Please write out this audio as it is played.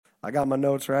I got my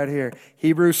notes right here.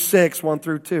 Hebrews 6, 1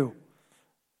 through 2.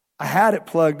 I had it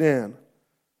plugged in.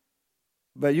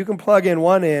 But you can plug in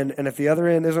one end, and if the other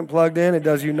end isn't plugged in, it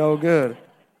does you no good.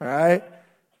 All right?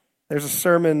 There's a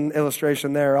sermon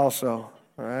illustration there also.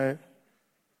 All right?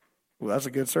 Well, that's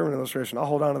a good sermon illustration. I'll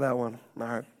hold on to that one. All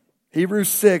right. Hebrews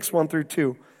 6, 1 through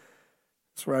 2.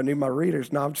 That's where I need my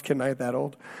readers. No, I'm just kidding. I ain't that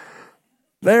old.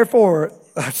 Therefore,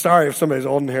 sorry if somebody's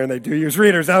old in here and they do use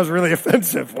readers. That was really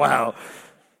offensive. Wow.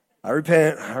 I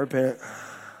repent.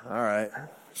 All right.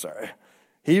 Sorry.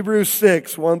 Hebrews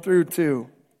 6, 1 through 2.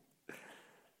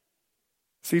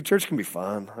 See, church can be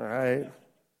fun. All right.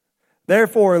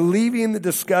 Therefore, leaving the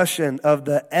discussion of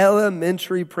the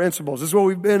elementary principles. This is what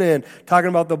we've been in, talking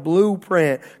about the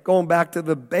blueprint, going back to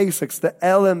the basics, the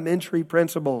elementary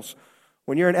principles.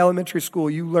 When you're in elementary school,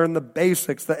 you learn the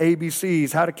basics, the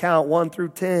ABCs, how to count 1 through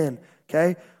 10,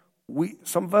 okay?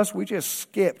 Some of us, we just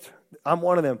skipped. I'm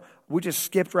one of them. We just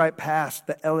skipped right past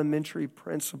the elementary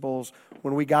principles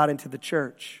when we got into the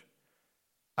church.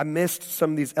 I missed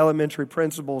some of these elementary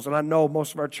principles, and I know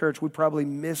most of our church, we probably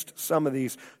missed some of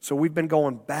these. So we've been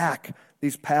going back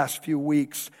these past few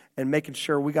weeks and making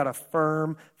sure we got a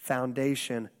firm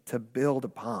foundation to build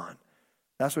upon.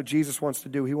 That's what Jesus wants to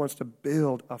do. He wants to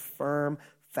build a firm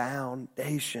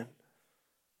foundation.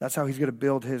 That's how he's going to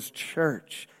build his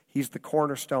church. He's the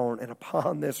cornerstone, and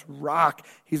upon this rock,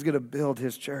 he's going to build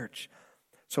his church.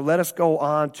 So let us go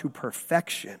on to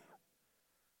perfection,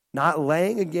 not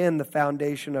laying again the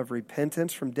foundation of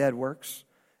repentance from dead works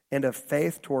and of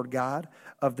faith toward God,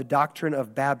 of the doctrine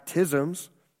of baptisms.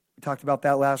 We talked about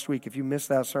that last week. If you missed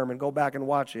that sermon, go back and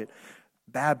watch it.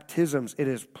 Baptisms, it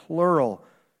is plural.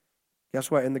 Guess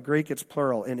what? In the Greek, it's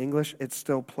plural. In English, it's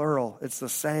still plural. It's the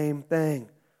same thing.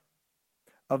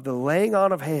 Of the laying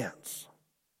on of hands,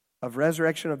 of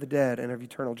resurrection of the dead, and of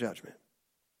eternal judgment.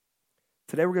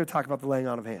 Today we're going to talk about the laying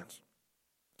on of hands.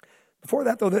 Before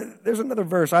that, though, there's another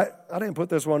verse. I didn't put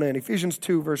this one in. Ephesians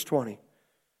 2, verse 20.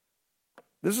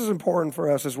 This is important for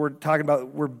us as we're talking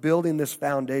about, we're building this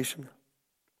foundation.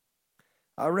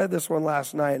 I read this one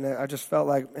last night, and I just felt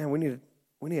like, man, we need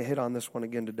to hit on this one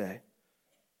again today.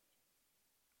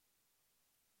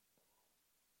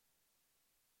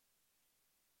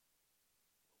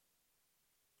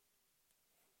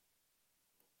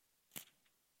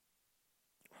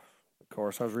 Of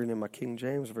course, I was reading in my King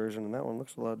James version, and that one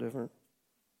looks a lot different.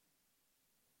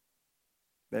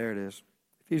 There it is.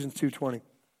 Ephesians 2:20.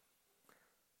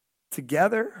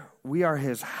 Together, we are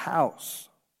his house.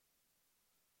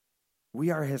 We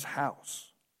are his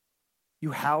house.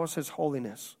 You house his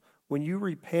holiness. When you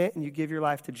repent and you give your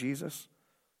life to Jesus,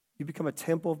 you become a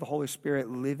temple of the Holy Spirit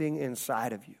living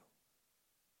inside of you.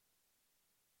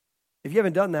 If you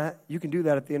haven't done that, you can do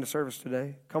that at the end of service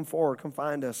today. Come forward, come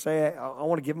find us. Say, I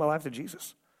want to give my life to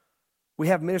Jesus. We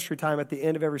have ministry time at the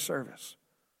end of every service.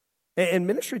 And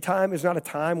ministry time is not a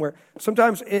time where,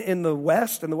 sometimes in the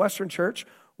West, in the Western church,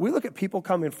 we look at people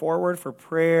coming forward for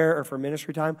prayer or for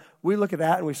ministry time. We look at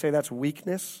that and we say that's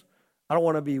weakness. I don't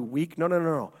want to be weak.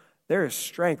 No. There is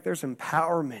strength. There's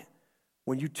empowerment.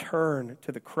 When you turn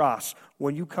to the cross,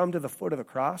 when you come to the foot of the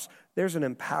cross, there's an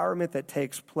empowerment that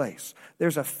takes place.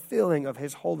 There's a filling of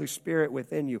his Holy Spirit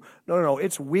within you. No.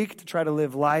 It's weak to try to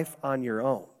live life on your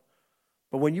own.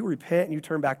 But when you repent and you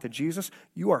turn back to Jesus,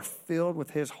 you are filled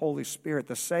with his Holy Spirit,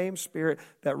 the same Spirit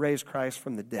that raised Christ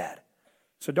from the dead.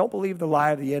 So don't believe the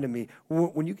lie of the enemy.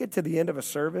 When you get to the end of a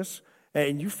service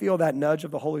and you feel that nudge of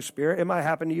the Holy Spirit, it might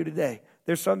happen to you today.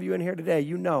 There's some of you in here today,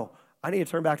 you know, I need to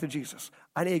turn back to Jesus.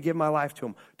 I need to give my life to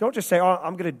him. Don't just say,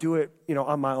 I'm going to do it,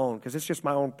 on my own, because it's just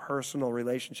my own personal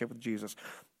relationship with Jesus.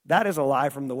 That is a lie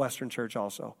from the Western church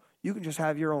also. You can just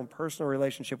have your own personal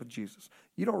relationship with Jesus.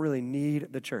 You don't really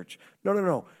need the church.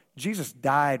 No. Jesus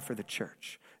died for the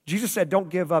church. Jesus said, don't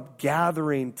give up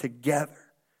gathering together.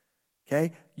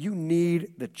 Okay? You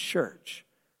need the church.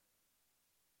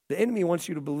 The enemy wants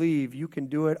you to believe you can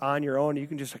do it on your own. You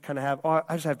can just kind of have,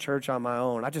 I just have church on my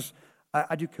own.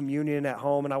 I do communion at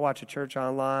home, and I watch a church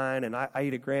online, and I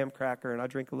eat a graham cracker, and I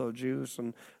drink a little juice,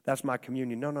 and that's my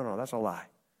communion. No, that's a lie.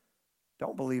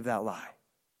 Don't believe that lie.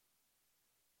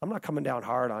 I'm not coming down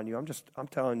hard on you. I'm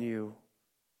telling you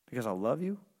because I love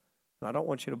you, and I don't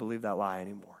want you to believe that lie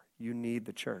anymore. You need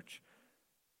the church.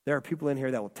 There are people in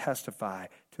here that will testify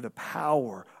to the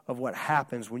power of what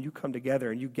happens when you come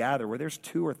together and you gather. Where there's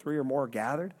 2 or 3 or more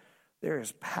gathered, there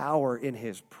is power in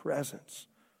his presence.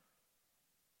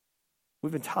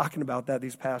 We've been talking about that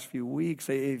these past few weeks.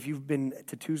 If you've been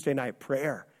to Tuesday night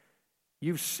prayer,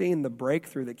 you've seen the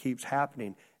breakthrough that keeps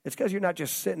happening. It's because you're not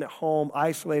just sitting at home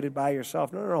isolated by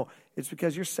yourself. No. It's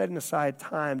because you're setting aside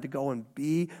time to go and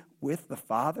be with the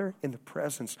Father in the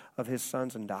presence of his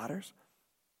sons and daughters.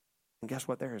 And guess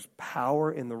what? There is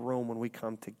power in the room when we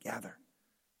come together.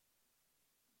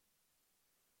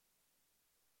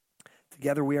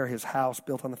 Together we are his house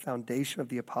built on the foundation of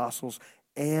the apostles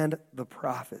and the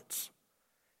prophets.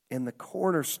 And the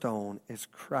cornerstone is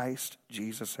Christ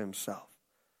Jesus himself.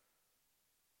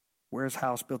 We're his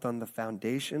house built on the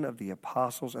foundation of the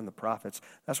apostles and the prophets.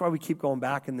 That's why we keep going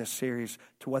back in this series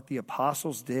to what the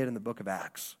apostles did in the book of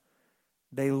Acts.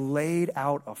 They laid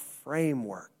out a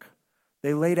framework.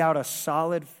 They laid out a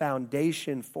solid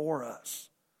foundation for us.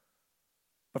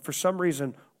 But for some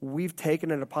reason, we've taken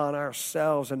it upon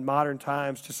ourselves in modern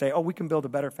times to say, oh, we can build a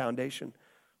better foundation.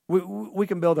 We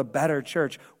can build a better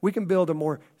church. We can build a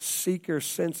more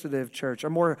seeker-sensitive church, a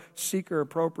more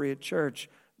seeker-appropriate church.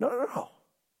 No.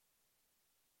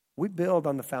 We build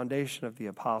on the foundation of the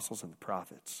apostles and the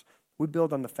prophets. We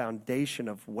build on the foundation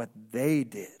of what they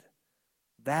did.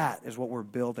 That is what we're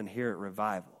building here at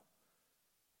Revival.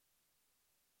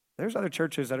 There's other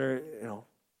churches that are,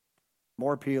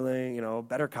 more appealing,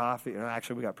 better coffee.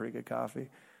 Actually, we got pretty good coffee,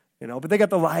 but they got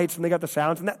the lights and they got the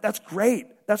sounds, and that's great.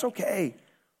 That's okay.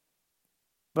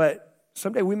 But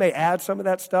someday we may add some of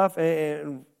that stuff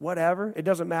and whatever. It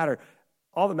doesn't matter.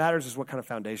 All that matters is what kind of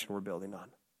foundation we're building on.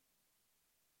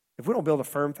 If we don't build a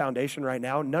firm foundation right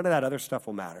now, none of that other stuff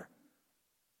will matter.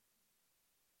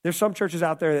 There's some churches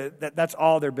out there that's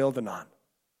all they're building on.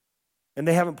 And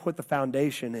they haven't put the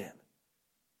foundation in.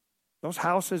 Those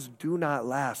houses do not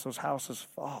last. Those houses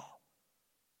fall.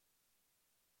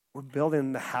 We're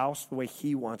building the house the way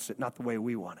he wants it, not the way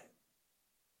we want it.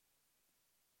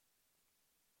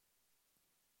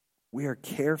 We are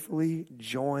carefully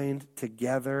joined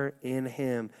together in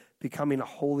him, becoming a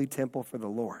holy temple for the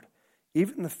Lord.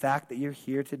 Even the fact that you're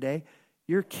here today,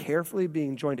 you're carefully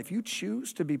being joined. If you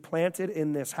choose to be planted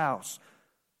in this house,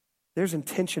 there's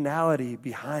intentionality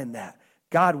behind that.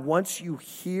 God wants you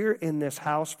here in this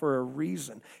house for a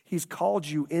reason. He's called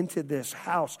you into this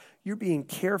house. You're being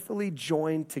carefully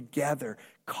joined together,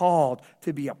 called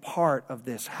to be a part of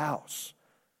this house.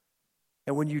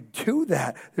 And when you do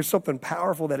that, there's something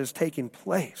powerful that is taking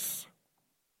place.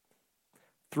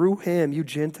 Through him, you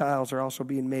Gentiles are also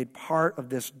being made part of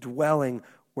this dwelling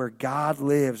where God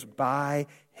lives by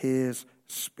his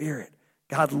Spirit.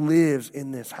 God lives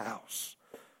in this house.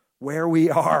 Where we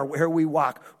are, where we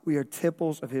walk, we are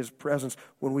temples of his presence.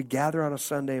 When we gather on a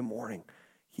Sunday morning,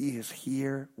 he is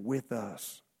here with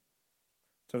us.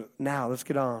 So now let's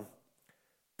get on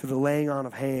to the laying on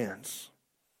of hands.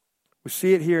 We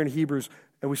see it here in Hebrews,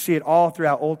 and we see it all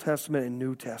throughout Old Testament and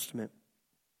New Testament.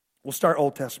 We'll start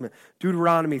Old Testament.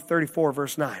 Deuteronomy 34,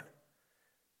 verse 9.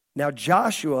 Now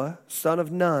Joshua, son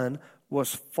of Nun,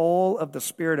 was full of the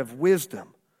spirit of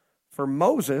wisdom. For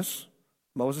Moses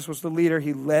was the leader.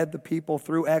 He led the people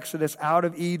through Exodus, out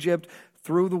of Egypt,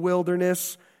 through the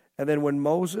wilderness. And then when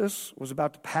Moses was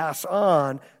about to pass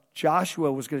on,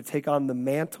 Joshua was going to take on the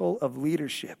mantle of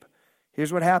leadership.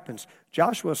 Here's what happens.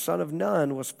 Joshua, son of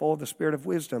Nun, was full of the spirit of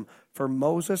wisdom, for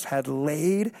Moses had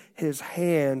laid his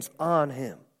hands on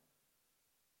him.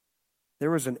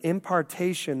 There was an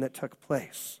impartation that took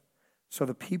place. So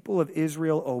the people of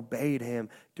Israel obeyed him,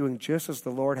 doing just as the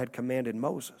Lord had commanded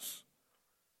Moses.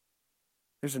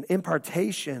 There's an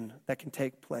impartation that can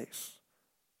take place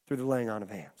through the laying on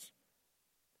of hands.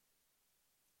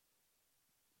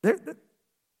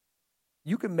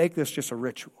 You can make this just a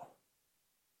ritual.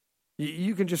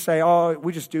 You can just say, oh,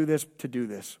 we just do this to do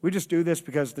this. We just do this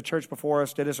because the church before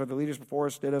us did this or the leaders before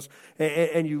us did this.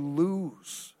 And you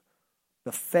lose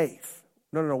the faith.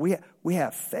 No. We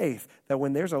have faith that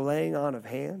when there's a laying on of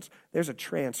hands, there's a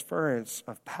transference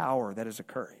of power that is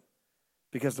occurring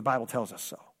because the Bible tells us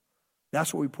so.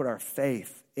 That's what we put our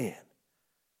faith in.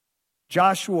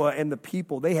 Joshua and the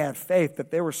people, they had faith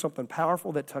that there was something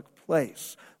powerful that took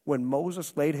place when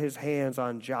Moses laid his hands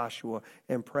on Joshua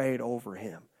and prayed over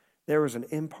him. There was an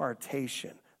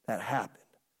impartation that happened.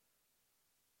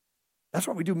 That's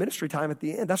why we do ministry time at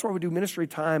the end. That's why we do ministry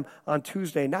time on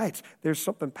Tuesday nights. There's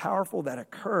something powerful that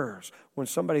occurs when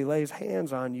somebody lays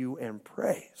hands on you and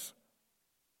prays.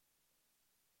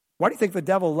 Why do you think the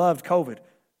devil loved COVID?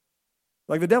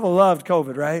 Like the devil loved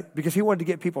COVID, right? Because he wanted to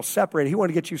get people separated. He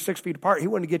wanted to get you 6 feet apart. He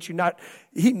wanted to get you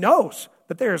he knows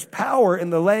that there's power in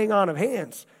the laying on of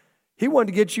hands. He wanted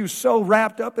to get you so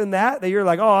wrapped up in that you're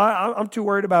like, oh, I'm too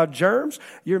worried about germs.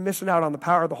 You're missing out on the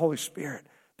power of the Holy Spirit,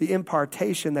 the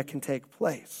impartation that can take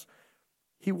place.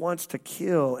 He wants to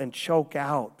kill and choke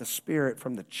out the Spirit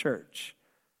from the church.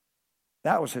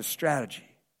 That was his strategy.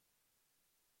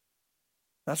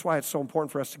 That's why it's so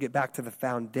important for us to get back to the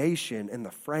foundation and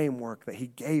the framework that he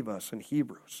gave us in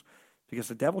Hebrews. because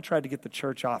the devil tried to get the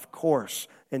church off course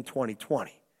in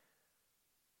 2020.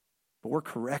 But we're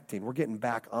correcting. We're getting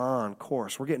back on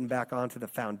course. We're getting back onto the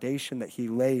foundation that he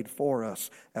laid for us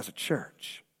as a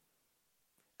church.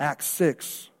 Acts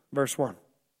 6, verse 1.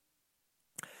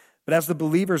 But as the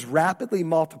believers rapidly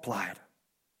multiplied,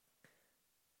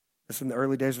 this is in the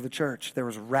early days of the church, there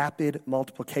was rapid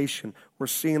multiplication. We're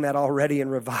seeing that already in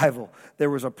revival.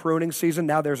 There was a pruning season.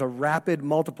 Now there's a rapid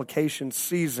multiplication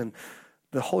season.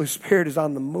 The Holy Spirit is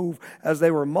on the move. As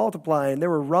they were multiplying, there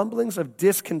were rumblings of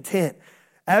discontent.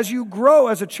 As you grow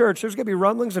as a church, there's going to be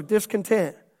rumblings of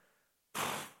discontent.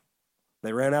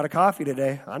 They ran out of coffee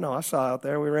today. I know, I saw out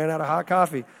there, we ran out of hot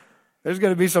coffee. There's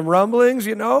going to be some rumblings,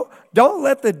 Don't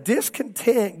let the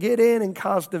discontent get in and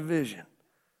cause division.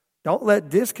 Don't let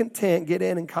discontent get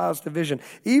in and cause division.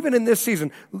 Even in this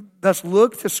season, let's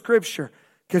look to Scripture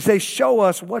because they show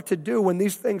us what to do when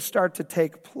these things start to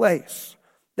take place.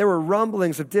 There were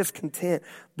rumblings of discontent.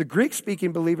 The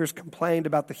Greek-speaking believers complained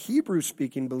about the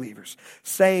Hebrew-speaking believers,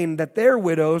 saying that their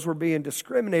widows were being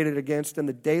discriminated against in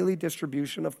the daily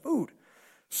distribution of food.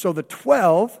 So the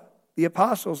 12, the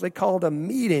apostles, they called a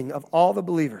meeting of all the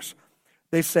believers.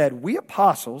 They said, we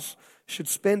apostles should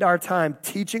spend our time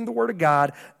teaching the Word of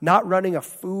God, not running a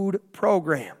food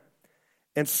program.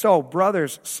 And so,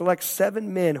 brothers, select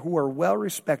 7 men who are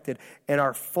well-respected and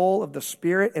are full of the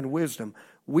Spirit and wisdom.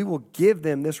 We will give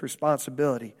them this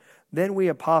responsibility. Then we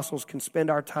apostles can spend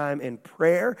our time in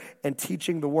prayer and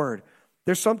teaching the Word.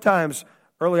 There's sometimes,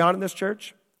 early on in this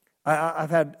church, I've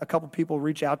had a couple people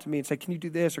reach out to me and say, can you do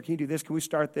this or can you do this? Can we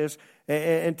start this?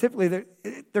 And typically,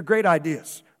 they're great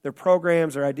ideas. They're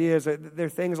programs, they're ideas, they're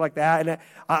things like that. And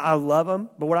I love them.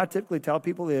 But what I typically tell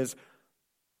people is,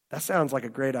 that sounds like a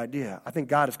great idea. I think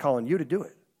God is calling you to do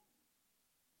it.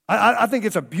 I think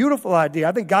it's a beautiful idea.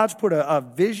 I think God's put a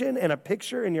vision and a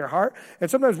picture in your heart.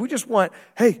 And sometimes we just want,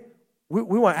 hey, we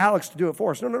want Alex to do it for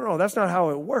us. No, that's not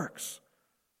how it works.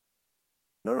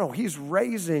 No, he's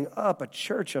raising up a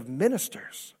church of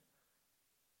ministers.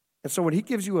 And so when he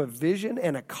gives you a vision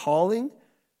and a calling,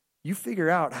 you figure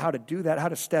out how to do that, how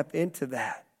to step into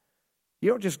that. You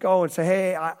don't just go and say,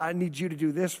 hey, I need you to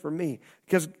do this for me.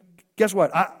 Because guess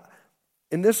what?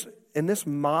 In this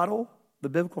model, the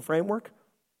biblical framework,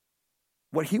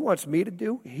 what he wants me to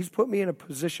do, he's put me in a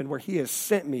position where he has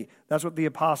sent me. That's what the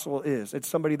apostle is. It's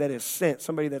somebody that is sent,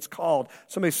 somebody that's called,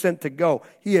 somebody sent to go.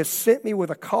 He has sent me with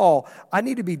a call. I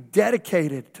need to be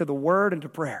dedicated to the word and to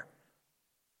prayer.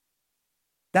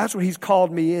 That's what he's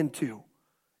called me into.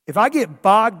 If I get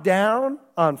bogged down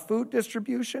on food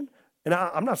distribution, and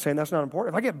I'm not saying that's not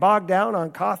important. If I get bogged down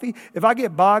on coffee, if I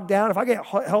get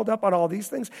held up on all these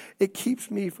things, it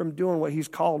keeps me from doing what he's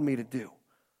called me to do.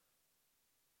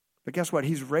 But guess what?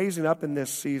 He's raising up in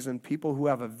this season people who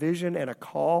have a vision and a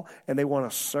call, and they want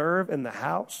to serve in the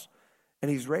house. And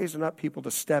he's raising up people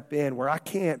to step in where I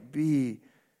can't be.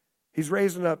 He's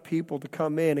raising up people to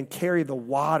come in and carry the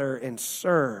water and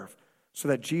serve so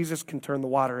that Jesus can turn the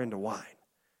water into wine.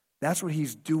 That's what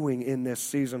he's doing in this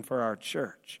season for our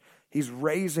church. He's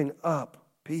raising up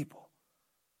people.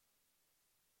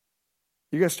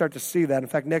 You're going to start to see that. In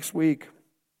fact, next week,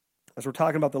 as we're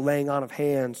talking about the laying on of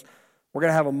hands, we're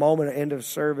going to have a moment at end of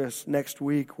service next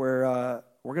week where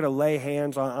we're going to lay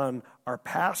hands on our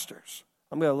pastors.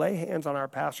 I'm going to lay hands on our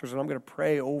pastors, and I'm going to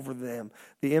pray over them,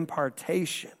 the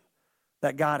impartation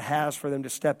that God has for them to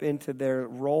step into their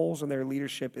roles and their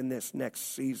leadership in this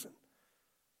next season.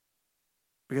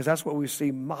 Because that's what we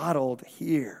see modeled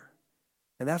here.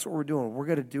 And that's what we're doing. We're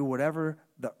going to do whatever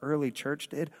the early church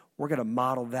did. We're going to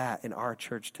model that in our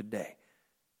church today.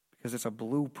 Because it's a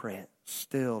blueprint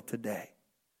still today.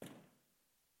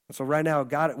 And so right now,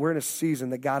 we're in a season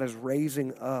that God is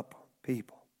raising up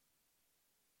people.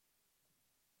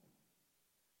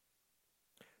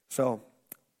 So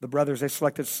the brothers, they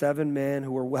selected 7 men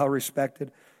who were well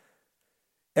respected.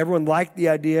 Everyone liked the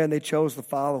idea, and they chose the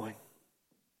following.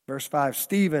 Verse 5,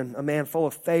 Stephen, a man full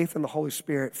of faith and the Holy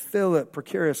Spirit, Philip,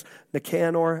 Prochorus,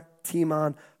 Nicanor,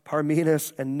 Timon,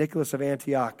 Parmenas, and Nicholas of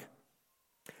Antioch.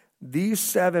 These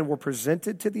 7 were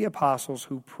presented to the apostles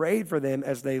who prayed for them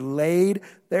as they laid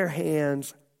their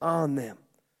hands on them.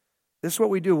 This is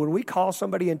what we do. When we call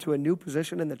somebody into a new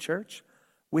position in the church,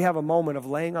 we have a moment of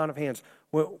laying on of hands.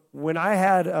 When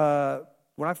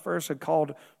I first had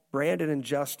called Brandon and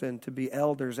Justin to be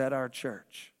elders at our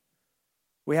church,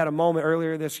 we had a moment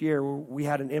earlier this year where we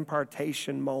had an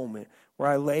impartation moment where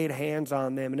I laid hands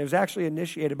on them. And it was actually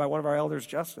initiated by one of our elders,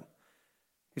 Justin.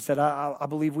 He said, I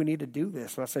believe we need to do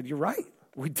this. And I said, you're right,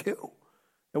 we do.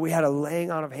 And we had a laying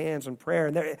on of hands and prayer.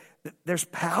 And there's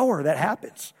power that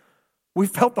happens We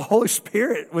felt the Holy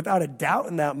Spirit without a doubt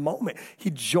in that moment. He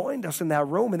joined us in that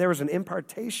room, and there was an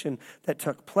impartation that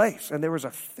took place, and there was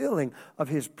a filling of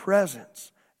his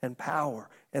presence and power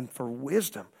and for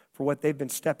wisdom for what they've been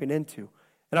stepping into.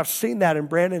 And I've seen that in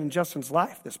Brandon and Justin's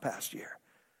life this past year,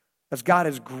 as God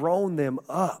has grown them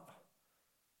up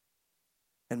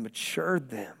and matured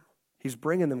them. He's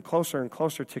bringing them closer and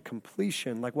closer to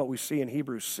completion, like what we see in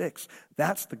Hebrews 6.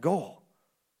 That's the goal.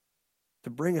 To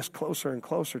bring us closer and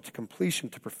closer to completion,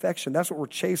 to perfection. That's what we're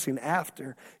chasing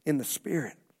after in the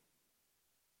Spirit.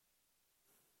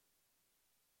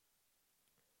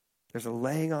 There's a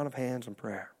laying on of hands and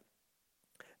prayer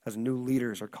as new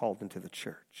leaders are called into the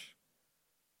church.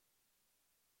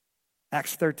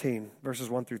 Acts 13, verses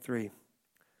 1 through 3.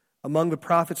 Among the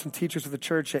prophets and teachers of the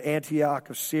church at Antioch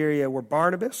of Syria were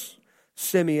Barnabas,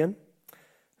 Simeon,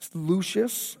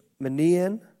 Lucius,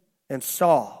 Manaen, and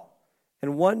Saul.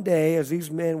 And one day, as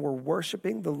these men were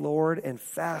worshiping the Lord and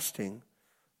fasting,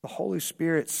 the Holy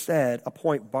Spirit said,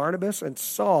 appoint Barnabas and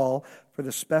Saul for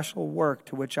the special work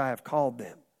to which I have called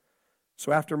them.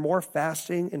 So after more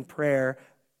fasting and prayer,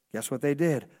 guess what they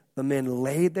did? The men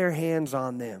laid their hands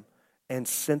on them and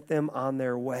sent them on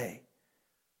their way.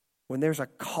 When there's a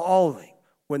calling,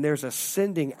 when there's a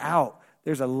sending out,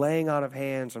 there's a laying on of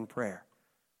hands and prayer.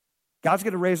 God's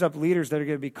going to raise up leaders that are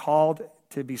going to be called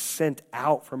to be sent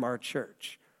out from our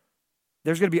church.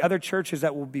 There's going to be other churches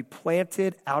that will be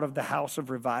planted out of the house of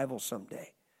revival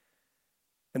someday.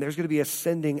 And there's going to be a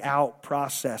sending out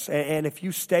process. And if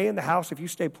you stay in the house, if you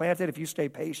stay planted, if you stay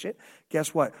patient,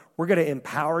 guess what? We're going to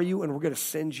empower you and we're going to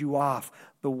send you off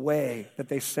the way that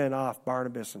they sent off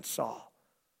Barnabas and Saul.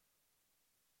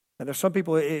 And there's some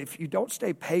people, if you don't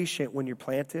stay patient when you're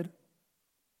planted,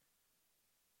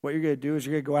 what you're going to do is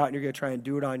you're going to go out and you're going to try and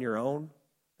do it on your own.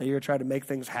 And you're going to try to make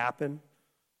things happen.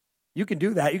 You can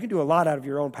do that. You can do a lot out of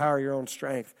your own power, your own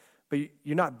strength. But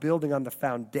you're not building on the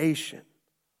foundation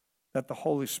that the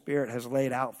Holy Spirit has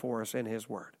laid out for us in His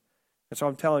Word. And so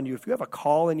I'm telling you, if you have a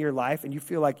call in your life and you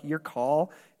feel like your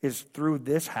call is through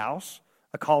this house,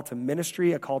 a call to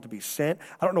ministry, a call to be sent,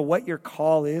 I don't know what your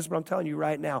call is, but I'm telling you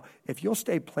right now, if you'll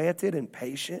stay planted and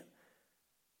patient,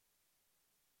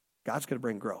 God's going to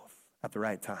bring growth at the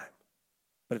right time.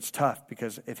 But it's tough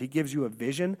because if He gives you a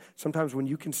vision, sometimes when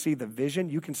you can see the vision,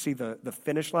 you can see the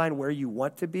finish line where you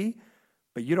want to be,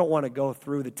 but you don't want to go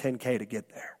through the 10K to get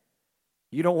there.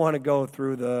 You don't want to go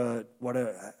through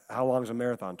how long is a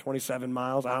marathon? 27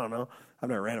 miles? I don't know. I've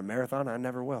never ran a marathon. I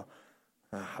never will.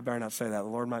 I better not say that. The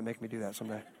Lord might make me do that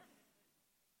someday.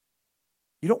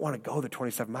 You don't want to go the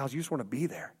 27 miles. You just want to be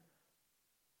there.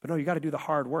 But no, you got to do the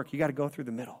hard work. You got to go through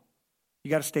the middle.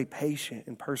 You got to stay patient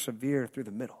and persevere through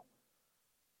the middle.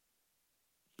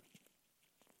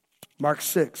 Mark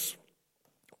 6,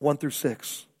 1 through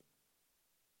 6.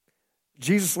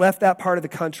 Jesus left that part of the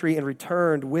country and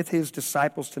returned with his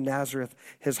disciples to Nazareth,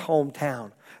 his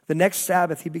hometown. The next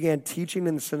Sabbath, he began teaching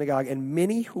in the synagogue, and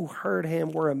many who heard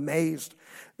him were amazed.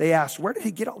 They asked, where did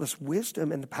he get all this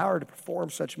wisdom and the power to perform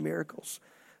such miracles?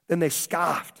 Then they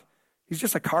scoffed. He's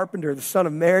just a carpenter, the son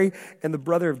of Mary, and the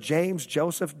brother of James,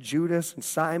 Joseph, Judas, and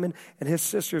Simon, and his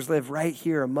sisters live right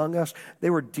here among us. They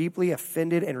were deeply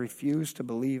offended and refused to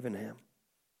believe in him.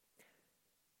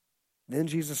 Then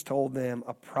Jesus told them,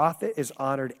 a prophet is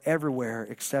honored everywhere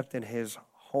except in his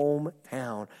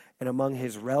hometown and among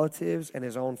his relatives and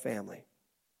his own family.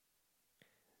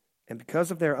 And because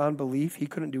of their unbelief, he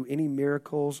couldn't do any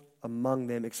miracles among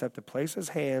them except to place his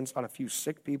hands on a few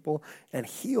sick people and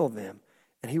heal them.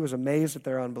 And he was amazed at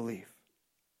their unbelief.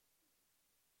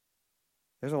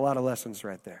 There's a lot of lessons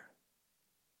right there.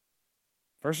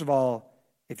 First of all,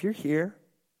 if you're here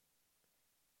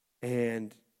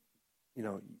and,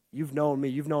 you've known me,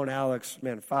 you've known Alex,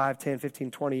 5, 10,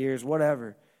 15, 20 years,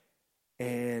 whatever,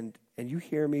 and you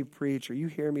hear me preach or you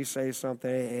hear me say something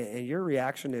and your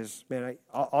reaction is,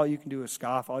 all you can do is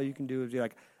scoff. All you can do is be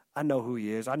like, I know who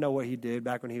he is. I know what he did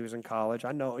back when he was in college.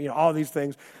 I know, all these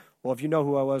things. Well, if you know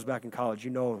who I was back in college,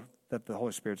 you know that the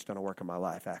Holy Spirit's done a work in my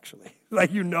life, actually.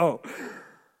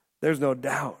 There's no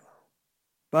doubt.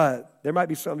 But there might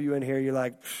be some of you in here, you're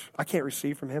like, I can't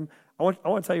receive from him. I want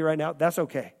to tell you right now, that's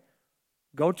okay.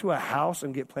 Go to a house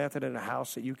and get planted in a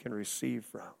house that you can receive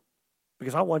from.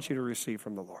 Because I want you to receive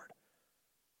from the Lord.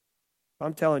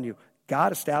 I'm telling you,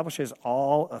 God establishes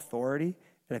all authority.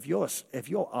 And if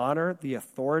you'll honor the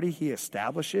authority he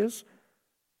establishes,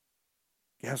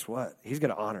 guess what? He's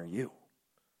going to honor you.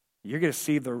 You're going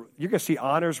to see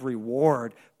honor's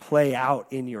reward play out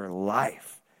in your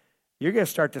life. You're going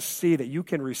to start to see that you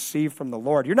can receive from the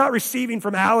Lord. You're not receiving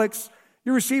from Alex.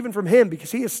 You're receiving from him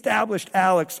because he established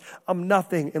Alex. I'm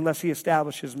nothing unless he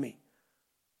establishes me.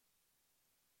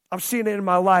 I'm seeing it in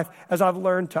my life as I've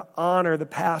learned to honor the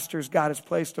pastors God has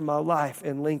placed in my life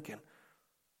in Lincoln.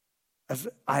 As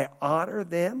I honor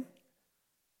them,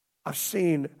 I've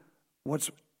seen what's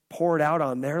poured out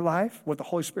on their life, what the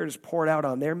Holy Spirit has poured out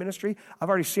on their ministry. I've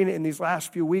already seen it in these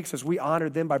last few weeks as we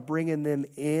honored them by bringing them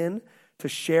in to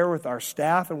share with our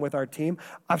staff and with our team.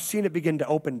 I've seen it begin to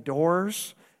open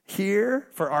doors here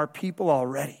for our people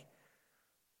already.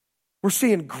 We're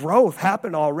seeing growth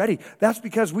happen already. That's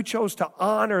because we chose to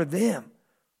honor them.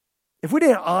 If we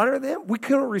didn't honor them, we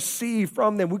couldn't receive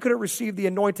from them. We couldn't receive the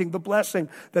anointing, the blessing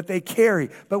that they carry.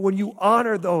 But when you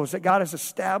honor those that God has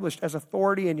established as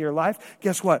authority in your life,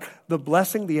 guess what? The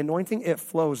blessing, the anointing, it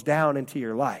flows down into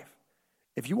your life.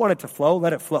 If you want it to flow,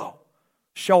 let it flow.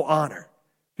 Show honor.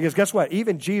 Because guess what?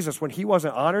 Even Jesus, when he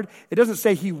wasn't honored, it doesn't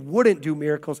say he wouldn't do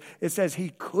miracles. It says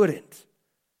he couldn't.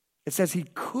 It says he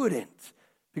couldn't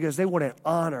because they wouldn't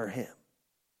honor him.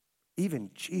 Even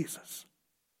Jesus.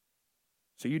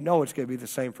 So you know it's going to be the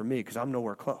same for me because I'm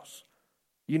nowhere close.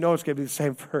 You know it's going to be the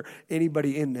same for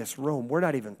anybody in this room. We're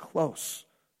not even close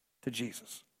to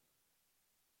Jesus.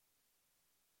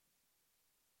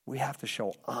 We have to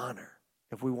show honor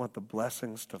if we want the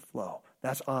blessings to flow.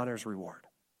 That's honor's reward.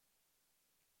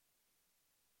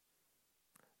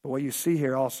 But what you see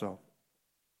here also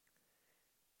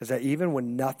is that even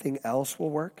when nothing else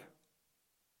will work,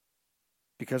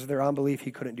 because of their unbelief, he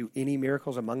couldn't do any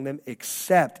miracles among them,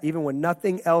 except even when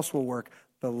nothing else will work,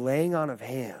 the laying on of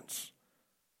hands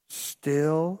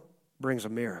still brings a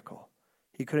miracle.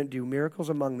 He couldn't do miracles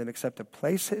among them except to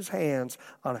place his hands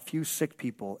on a few sick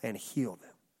people and heal them.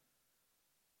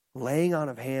 Laying on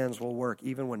of hands will work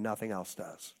even when nothing else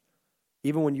does.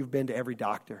 Even when you've been to every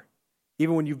doctor.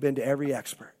 Even when you've been to every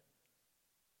expert.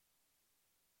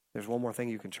 There's one more thing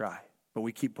you can try. But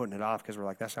we keep putting it off because we're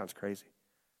like, that sounds crazy.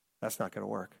 That's not going to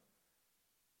work.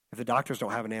 If the doctors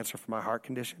don't have an answer for my heart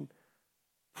condition,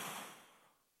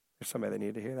 there's somebody that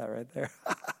needed to hear that right there.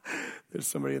 There's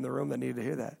somebody in the room that needed to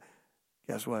hear that.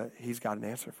 Guess what? He's got an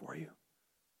answer for you.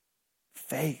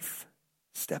 Faith.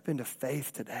 Step into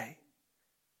faith today.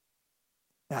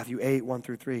 Matthew 8,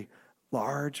 1-3.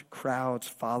 Large crowds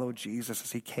followed Jesus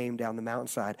as he came down the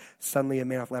mountainside. Suddenly a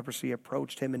man with leprosy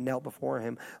approached him and knelt before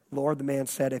him. Lord, the man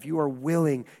said, if you are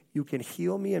willing, you can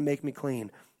heal me and make me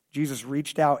clean. Jesus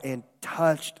reached out and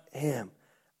touched him.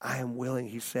 I am willing,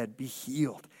 he said, be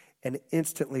healed. And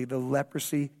instantly the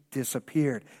leprosy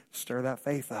disappeared. Stir that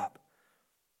faith up.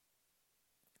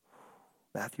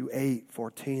 Matthew 8,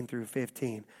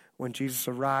 14-15. When Jesus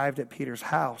arrived at Peter's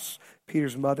house,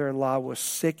 Peter's mother-in-law was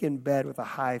sick in bed with a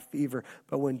high fever.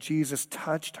 But when Jesus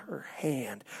touched her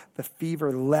hand, the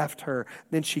fever left her.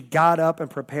 Then she got up and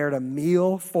prepared a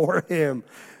meal for him.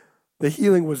 The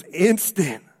healing was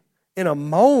instant, in a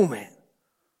moment.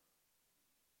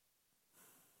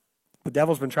 The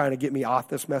devil's been trying to get me off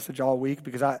this message all week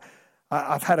because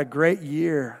I've had a great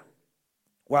year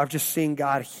where I've just seen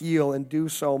God heal and do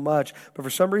so much. But for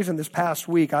some reason this past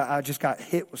week, I just got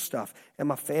hit with stuff. And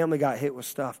my family got hit with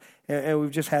stuff. And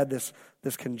we've just had this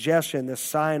congestion, this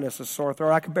sinus, this sore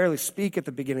throat. I could barely speak at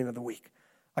the beginning of the week.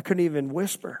 I couldn't even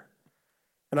whisper.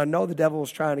 And I know the devil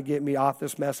was trying to get me off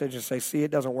this message and say, see,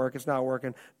 it doesn't work. It's not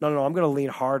working. No, I'm going to lean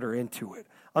harder into it.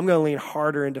 I'm going to lean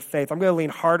harder into faith. I'm going to lean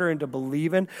harder into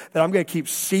believing that I'm going to keep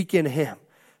seeking him.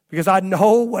 Because I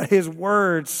know what his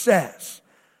word says.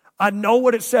 I know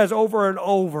what it says over and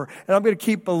over, and I'm going to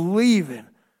keep believing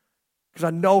because I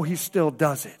know he still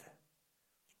does it.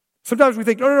 Sometimes we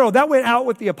think, no, that went out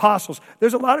with the apostles.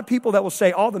 There's a lot of people that will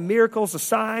say all the miracles, the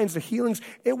signs, the healings,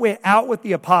 it went out with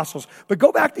the apostles. But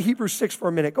go back to Hebrews 6 for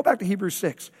a minute. Go back to Hebrews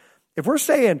 6. If we're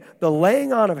saying the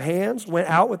laying on of hands went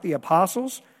out with the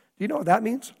apostles, do you know what that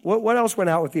means? What else went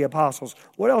out with the apostles?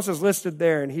 What else is listed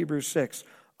there in Hebrews 6?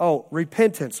 Oh,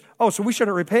 repentance. Oh, so we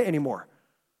shouldn't repent anymore.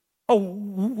 Oh,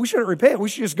 we shouldn't repent. We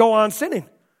should just go on sinning.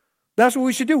 That's what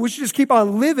we should do. We should just keep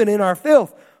on living in our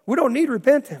filth. We don't need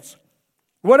repentance.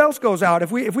 What else goes out?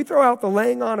 If we throw out the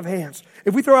laying on of hands,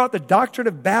 if we throw out the doctrine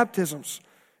of baptisms,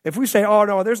 if we say, oh,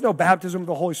 no, there's no baptism of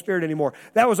the Holy Spirit anymore.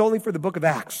 That was only for the book of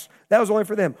Acts. That was only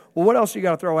for them. Well, what else you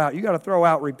got to throw out? You got to throw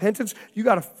out repentance. You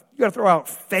got to throw out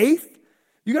faith.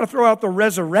 You got to throw out the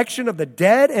resurrection of the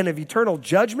dead and of eternal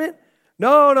judgment.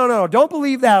 No. Don't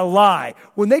believe that lie.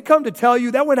 When they come to tell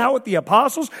you that went out with the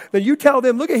apostles, then you tell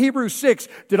them, look at Hebrews 6.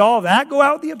 Did all that go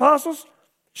out with the apostles?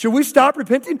 Should we stop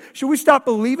repenting? Should we stop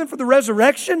believing for the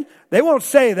resurrection? They won't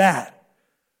say that.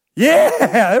 Yeah,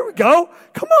 there we go.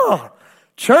 Come on.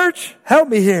 Church, help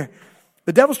me here.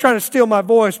 The devil's trying to steal my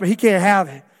voice, but he can't have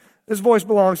it. This voice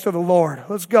belongs to the Lord.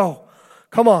 Let's go.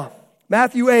 Come on.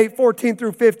 Matthew 8,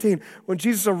 14-15. When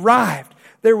Jesus arrived,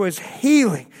 There was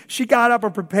healing. She got up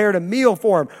and prepared a meal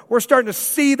for him. We're starting to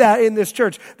see that in this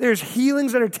church. There's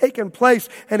healings that are taking place,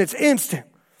 and it's instant.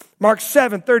 Mark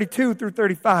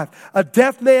 7:32-35. A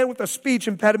deaf man with a speech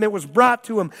impediment was brought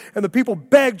to him, and the people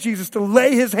begged Jesus to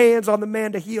lay his hands on the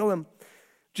man to heal him.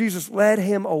 Jesus led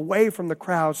him away from the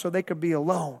crowd so they could be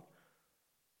alone.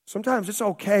 Sometimes it's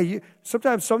okay.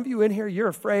 Sometimes some of you in here, you're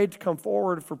afraid to come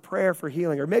forward for prayer for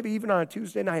healing, or maybe even on a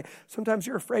Tuesday night. Sometimes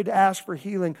you're afraid to ask for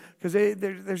healing because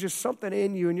there's just something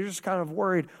in you, and you're just kind of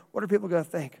worried. What are people going to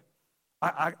think?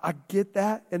 I get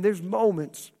that, and there's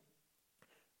moments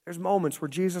where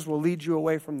Jesus will lead you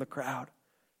away from the crowd.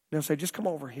 And he'll say, just come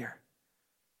over here.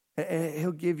 And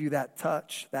he'll give you that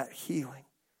touch, that healing.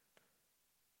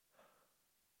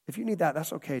 If you need that,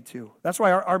 that's okay too. That's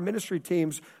why our ministry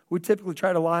teams, we typically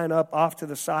try to line up off to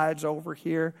the sides over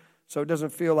here so it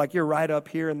doesn't feel like you're right up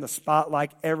here in the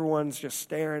spotlight. Everyone's just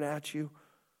staring at you.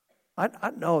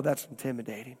 I know that's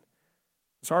intimidating.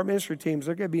 So our ministry teams,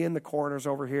 they're going to be in the corners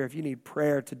over here if you need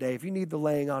prayer today, if you need the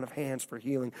laying on of hands for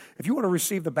healing, if you want to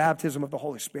receive the baptism of the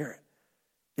Holy Spirit,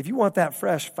 if you want that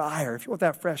fresh fire, if you want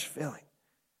that fresh filling.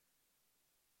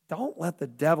 Don't let the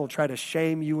devil try to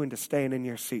shame you into staying in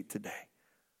your seat today.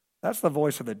 That's the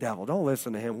voice of the devil. Don't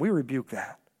listen to him. We rebuke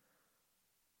that.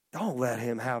 Don't let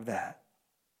him have that.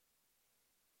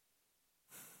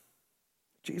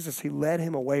 Jesus, he led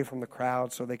him away from the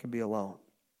crowd so they could be alone.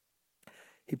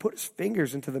 He put his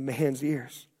fingers into the man's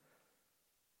ears.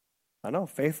 I know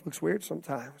faith looks weird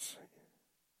sometimes.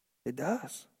 It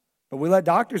does. But we let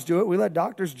doctors do it. We let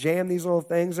doctors jam these little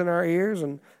things in our ears,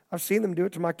 and I've seen them do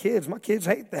it to my kids. My kids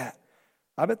hate that.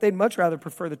 I bet they'd much rather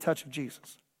prefer the touch of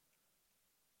Jesus.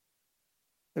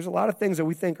 There's a lot of things that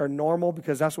we think are normal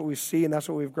because that's what we see and that's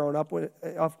what we've grown up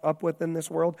with in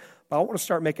this world. But I want to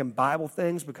start making Bible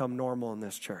things become normal in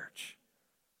this church.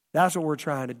 That's what we're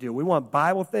trying to do. We want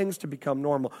Bible things to become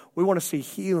normal. We want to see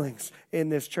healings in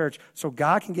this church so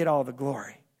God can get all the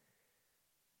glory.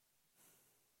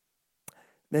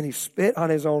 Then he spit on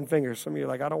his own fingers. Some of you are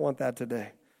like, I don't want that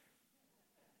today.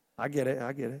 I get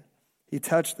it. He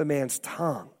touched the man's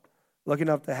tongue. Looking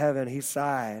up to heaven, he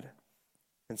sighed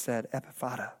and said,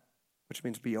 Epiphata, which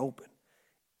means be open.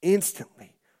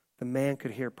 Instantly, the man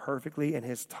could hear perfectly and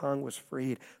his tongue was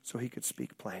freed so he could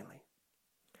speak plainly.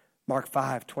 Mark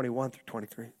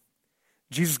 5:21-23.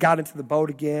 Jesus got into the boat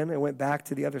again and went back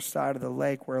to the other side of the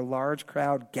lake where a large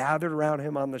crowd gathered around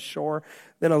him on the shore.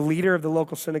 Then a leader of the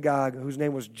local synagogue, whose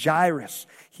name was Jairus,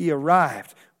 he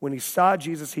arrived. When he saw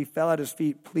Jesus, he fell at his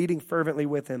feet, pleading fervently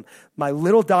with him. My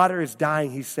little daughter is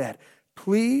dying, he said.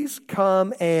 Please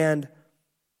come and...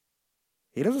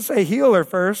 He doesn't say heal her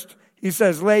first. He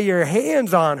says lay your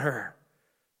hands on her.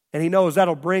 And he knows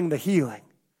that'll bring the healing.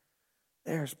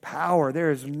 There's power.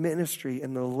 There is ministry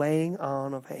in the laying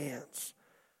on of hands.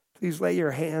 Please lay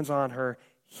your hands on her,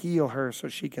 heal her so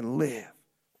she can live.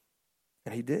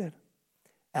 And he did.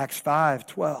 Acts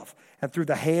 5:12. And through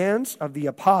the hands of the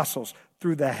apostles,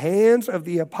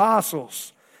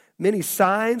 many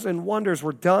signs and wonders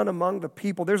were done among the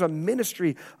people. There's a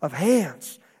ministry of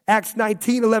hands. Acts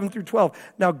 19:11-12.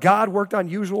 Now God worked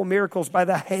unusual miracles by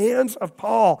the hands of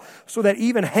Paul so that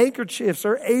even handkerchiefs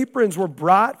or aprons were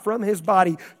brought from his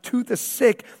body to the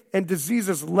sick and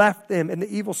diseases left them and the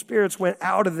evil spirits went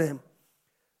out of them.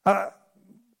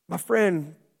 My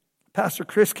friend, Pastor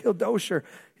Chris Kildosher,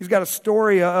 he's got a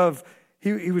story of,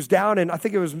 he was down in, I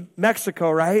think it was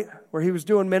Mexico, right? Where he was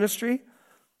doing ministry.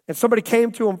 And somebody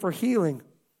came to him for healing.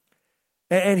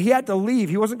 And he had to leave.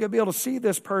 He wasn't going to be able to see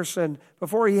this person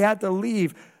before he had to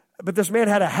leave. But this man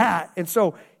had a hat. And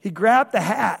so he grabbed the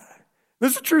hat.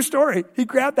 This is a true story. He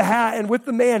grabbed the hat, and with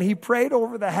the man, he prayed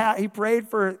over the hat. He prayed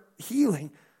for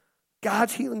healing,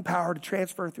 God's healing power to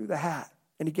transfer through the hat.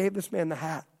 And he gave this man the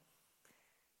hat.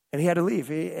 And he had to leave.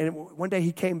 And one day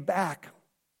he came back.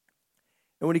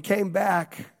 And when he came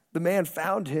back, the man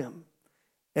found him.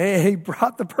 And he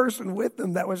brought the person with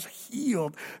him that was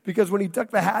healed, because when he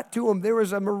took the hat to him, there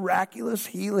was a miraculous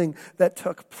healing that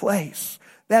took place.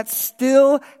 That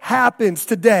still happens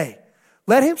today.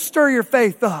 Let him stir your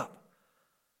faith up.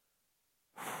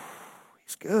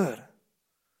 He's good.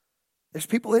 There's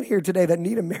people in here today that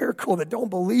need a miracle, that don't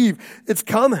believe it's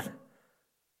coming.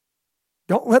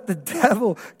 Don't let the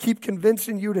devil keep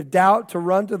convincing you to doubt, to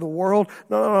run to the world.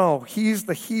 No. He's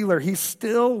the healer. He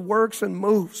still works and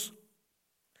moves.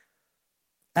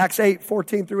 Acts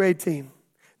 8:14-18.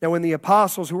 Now when the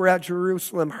apostles who were at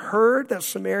Jerusalem heard that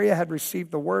Samaria had received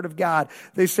the word of God,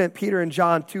 they sent Peter and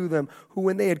John to them, who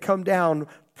when they had come down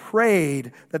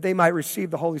prayed that they might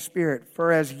receive the Holy Spirit,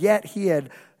 for as yet he had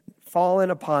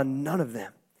fallen upon none of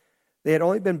them. They had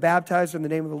only been baptized in the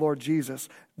name of the Lord Jesus.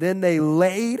 Then they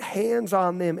laid hands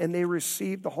on them and they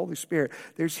received the Holy Spirit.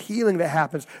 There's healing that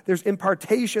happens. There's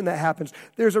impartation that happens.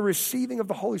 There's a receiving of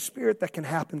the Holy Spirit that can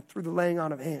happen through the laying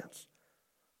on of hands.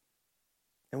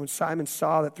 And when Simon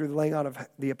saw that through the laying on of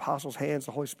the apostles' hands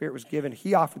the Holy Spirit was given,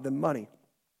 he offered them money.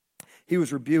 He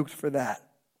was rebuked for that.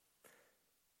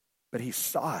 But he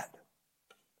saw it.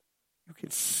 You can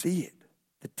see it.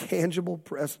 The tangible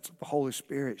presence of the Holy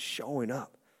Spirit showing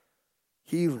up.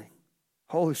 Healing,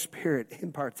 Holy Spirit,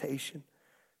 impartation.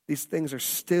 These things are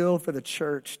still for the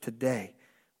church today.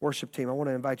 Worship team, I want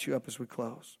to invite you up as we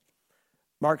close.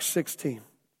 Mark 16,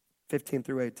 15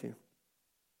 through 18.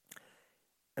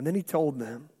 And then he told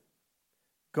them,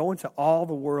 go into all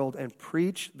the world and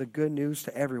preach the good news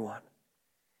to everyone.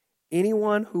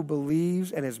 Anyone who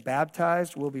believes and is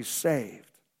baptized will be saved.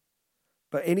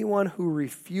 But anyone who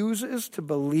refuses to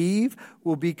believe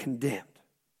will be condemned.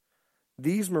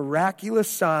 These miraculous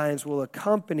signs will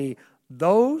accompany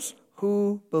those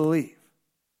who believe.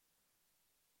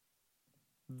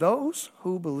 Those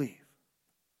who believe.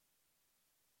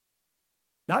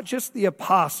 Not just the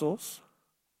apostles.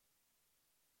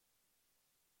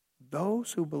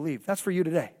 Those who believe. That's for you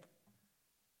today.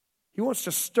 He wants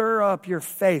to stir up your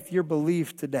faith, your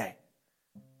belief today.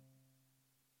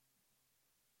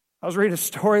 I was reading a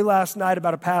story last night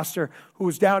about a pastor who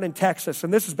was down in Texas,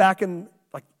 and this is back in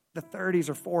the 30s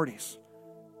or 40s.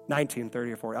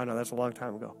 1930 or 40. I know, that's a long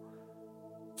time ago.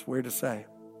 It's weird to say.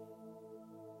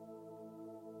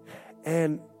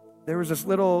 And there was this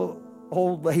little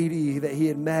old lady that he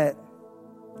had met.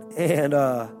 And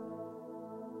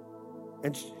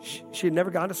she had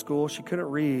never gone to school. She couldn't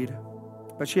read.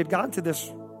 But she had gone to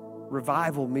this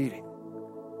revival meeting.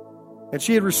 And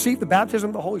she had received the baptism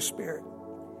of the Holy Spirit.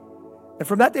 And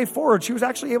from that day forward, she was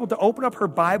actually able to open up her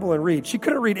Bible and read. She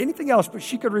couldn't read anything else, but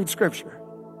she could read Scripture.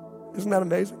 Isn't that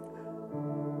amazing?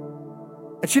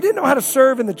 And she didn't know how to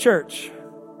serve in the church.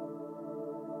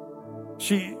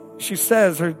 She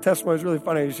says, her testimony is really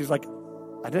funny. She's like,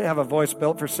 I didn't have a voice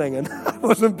built for singing. I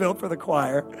wasn't built for the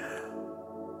choir.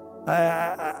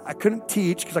 I couldn't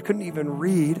teach because I couldn't even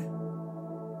read.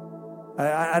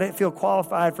 I didn't feel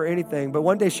qualified for anything. But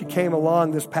one day she came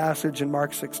along this passage in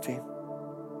Mark 16.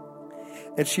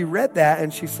 And she read that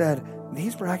and she said,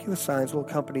 these miraculous signs will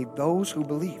accompany those who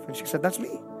believe. And she said, that's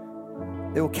me.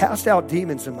 They will cast out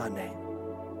demons in my name.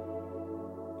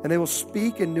 And they will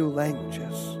speak in new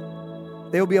languages.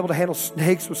 They will be able to handle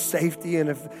snakes with safety. And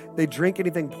if they drink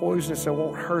anything poisonous, it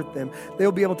won't hurt them. They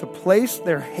will be able to place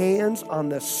their hands on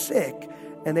the sick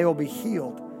and they will be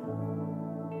healed.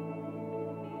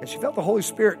 And she felt the Holy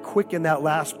Spirit quicken that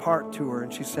last part to her.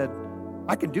 And she said,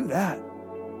 I can do that.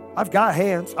 I've got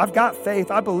hands. I've got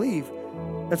faith. I believe.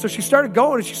 And so she started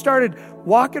going and she started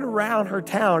walking around her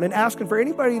town and asking for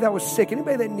anybody that was sick,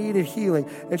 anybody that needed healing.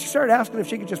 And she started asking if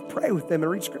she could just pray with them and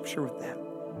read Scripture with them.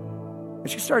 And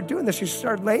she started doing this. She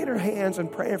started laying her hands and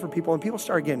praying for people, and people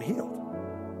started getting healed.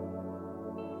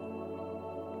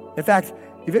 In fact,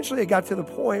 eventually it got to the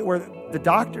point where the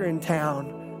doctor in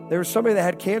town, there was somebody that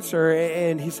had cancer,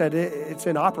 and he said, it's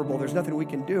inoperable. There's nothing we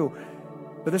can do.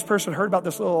 But this person heard about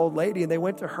this little old lady, and they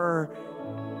went to her,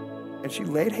 and she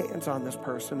laid hands on this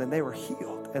person, and they were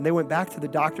healed. And they went back to the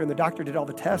doctor, and the doctor did all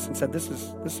the tests and said, this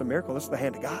is a miracle. This is the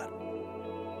hand of God.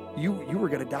 You were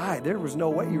going to die. There was no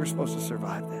way you were supposed to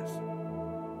survive this.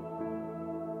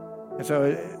 And so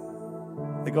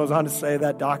it goes on to say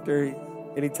that doctor,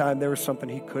 anytime there was something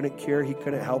he couldn't cure, he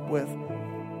couldn't help with,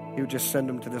 he would just send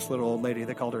him to this little old lady.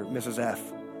 They called her Mrs. F.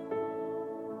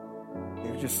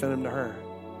 He would just send him to her.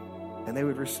 And they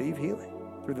would receive healing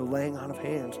through the laying on of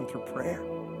hands and through prayer.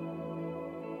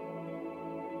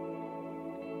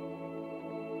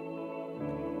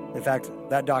 In fact,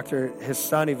 that doctor, his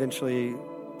son eventually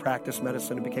practiced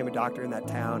medicine and became a doctor in that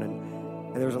town.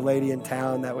 And there was a lady in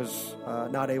town that was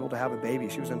not able to have a baby.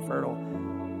 She was infertile.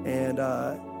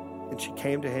 And she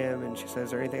came to him and she said, is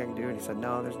there anything I can do? And he said,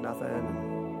 no, there's nothing.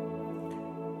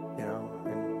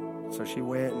 And so she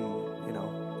went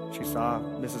and, she saw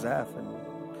Mrs. F.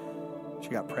 and she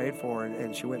got prayed for,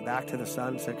 and she went back to the son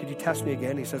and said, could you test me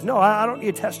again? He says, no, I don't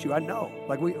need to test you. I know.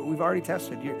 Like, we've already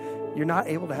tested. You're not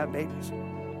able to have babies.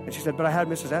 And she said, but I had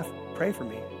Mrs. F pray for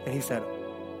me. And he said,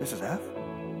 Mrs. F?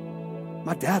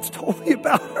 My dad's told me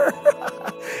about her.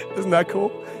 Isn't that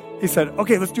cool? He said,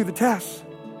 okay, let's do the test.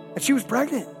 And she was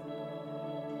pregnant.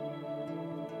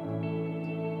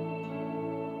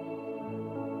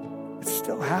 It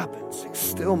still happens. It's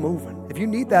still moving. If you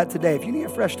need that today, if you need a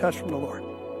fresh touch from the Lord,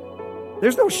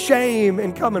 there's no shame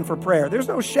in coming for prayer. There's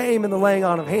no shame in the laying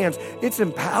on of hands. It's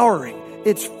empowering.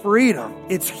 It's freedom.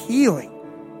 It's healing.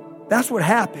 That's what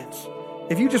happens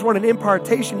If you just want an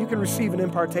impartation, you can receive an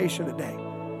impartation today.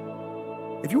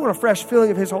 If you want a fresh filling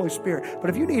of His Holy Spirit. But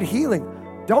if you need healing,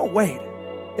 don't wait.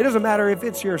 It doesn't matter if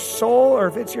it's your soul or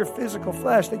if it's your physical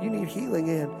flesh that you need healing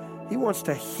in. He wants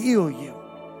to heal you.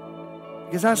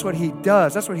 Because that's what He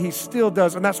does. That's what He still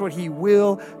does. And that's what He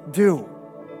will do.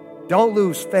 Don't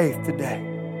lose faith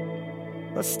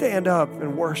today. Let's stand up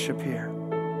and worship here.